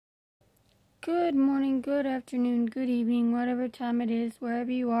Good morning, good afternoon, good evening, whatever time it is, wherever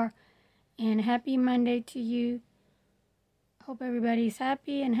you are, and happy Monday to you. Hope everybody's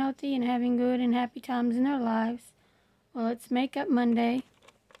happy and healthy and having good and happy times in their lives. Well, it's Makeup Monday,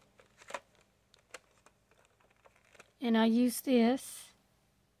 and I use this,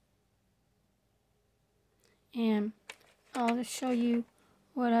 and I'll just show you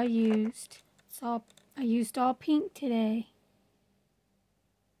what I used. I used all pink today.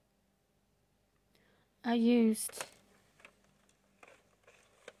 I used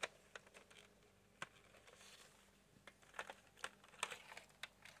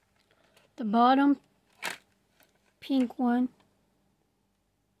the bottom pink one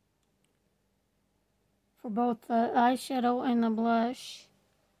for both the eyeshadow and the blush.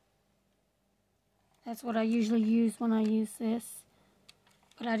 That's what I usually use when I use this.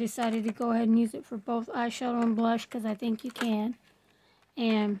 But I decided to go ahead and use it for both eyeshadow and blush because I think you can.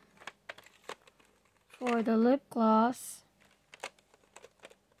 And for the lip gloss,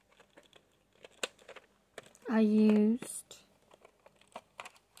 I used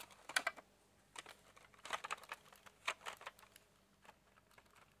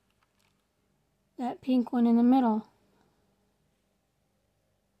that pink one in the middle.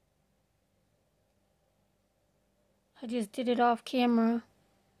 I just did it off camera.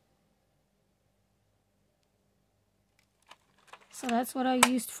 So that's what I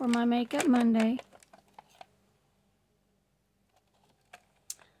used for my Makeup Monday.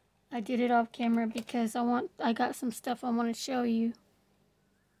 I did it off camera because I got some stuff I want to show you.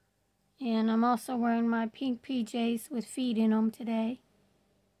 And I'm also wearing my pink PJs with feet in them today.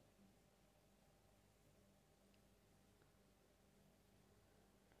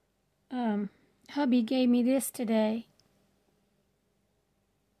 Hubby gave me this today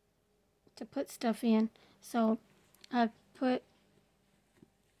to put stuff in. So I'll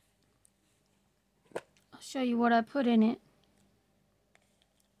show you what I put in it.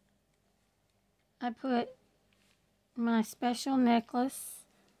 I put my special necklace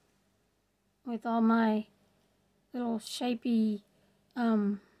with all my little shapy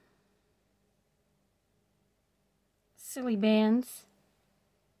silly bands.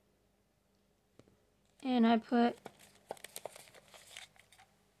 And I put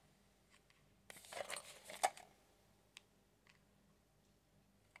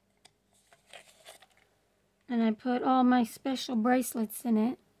all my special bracelets in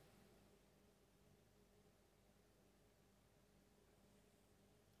it.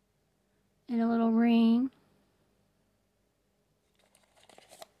 And a little ring.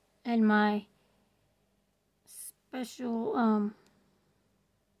 And my special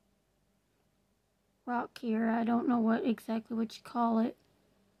rock here. I don't know exactly what you call it.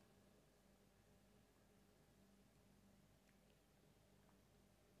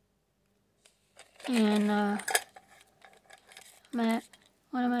 And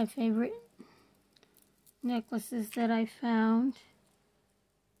one of my favorite necklaces that I found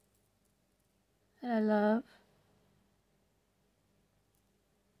that I love.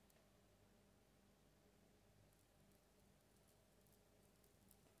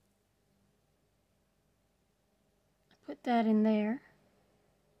 I put that in there.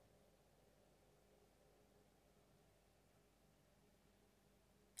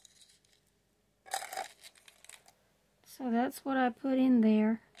 So that's what I put in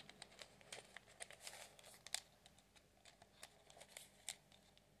there.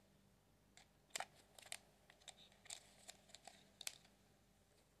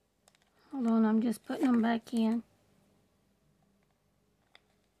 Hold on, I'm just putting them back in.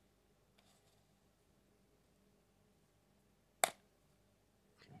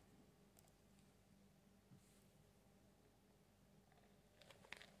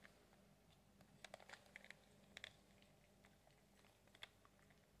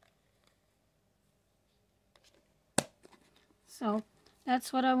 So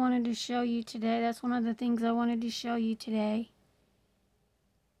that's what I wanted to show you today. That's one of the things I wanted to show you today.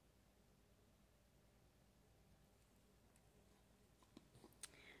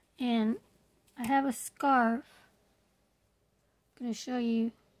 And I have a scarf I'm going to show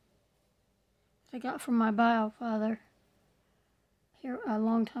you that I got from my bio father here a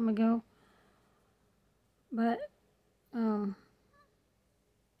long time ago. But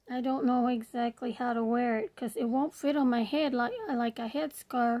I don't know exactly how to wear it because it won't fit on my head like a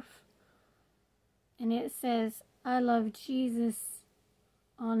headscarf. And it says, "I love Jesus"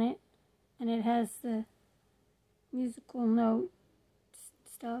 on it. And it has the musical note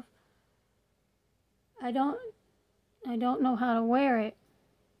stuff. I don't know how to wear it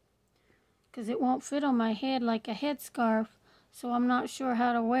because it won't fit on my head like a headscarf. So I'm not sure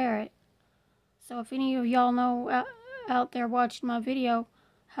how to wear it. So if any of y'all know out there watching my video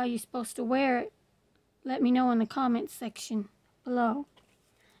how you're supposed to wear it, let me know in the comments section below.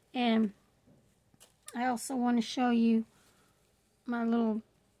 And I also want to show you my little,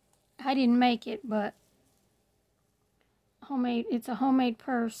 I didn't make it, but homemade, it's a homemade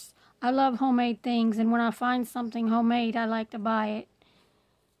purse. I love homemade things, and when I find something homemade, I like to buy it.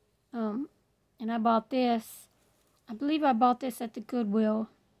 And I bought this. I believe I bought this at the Goodwill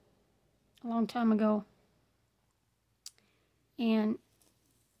a long time ago. And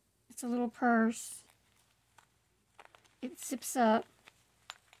it's a little purse. It zips up.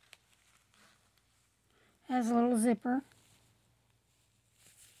 Has a little zipper.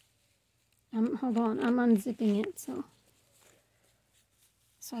 Hold on, I'm unzipping it so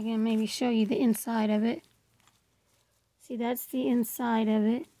I can maybe show you the inside of it. See, that's the inside of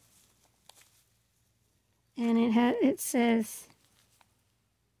it. And it says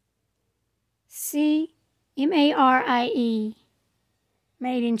CMARIE,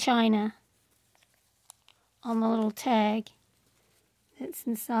 made in China, on the little tag that's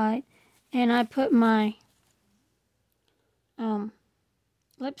inside. And I put my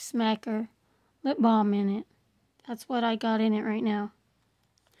lip smacker lip balm in it. That's what I got in it right now.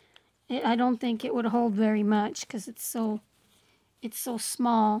 I don't think it would hold very much because it's so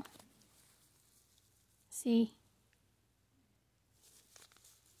small. See?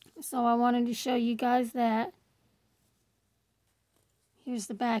 So I wanted to show you guys that. Here's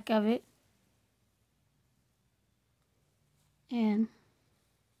the back of it. And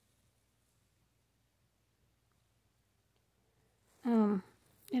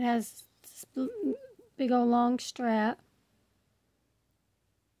it has this big old long strap.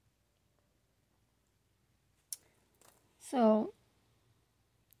 So,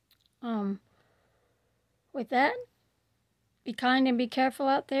 with that, be kind and be careful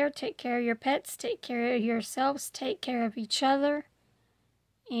out there. Take care of your pets. Take care of yourselves. Take care of each other.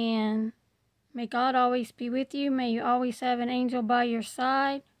 And may God always be with you. May you always have an angel by your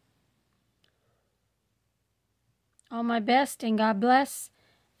side. All my best, and God bless.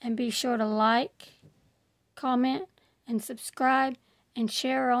 And be sure to like, comment, and subscribe, and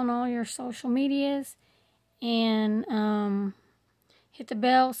share on all your social medias. And hit the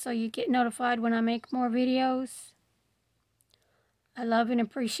bell so you get notified when I make more videos. I love and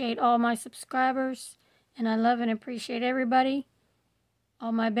appreciate all my subscribers, and I love and appreciate everybody.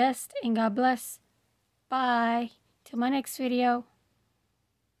 All my best, and God bless. Bye. Till my next video.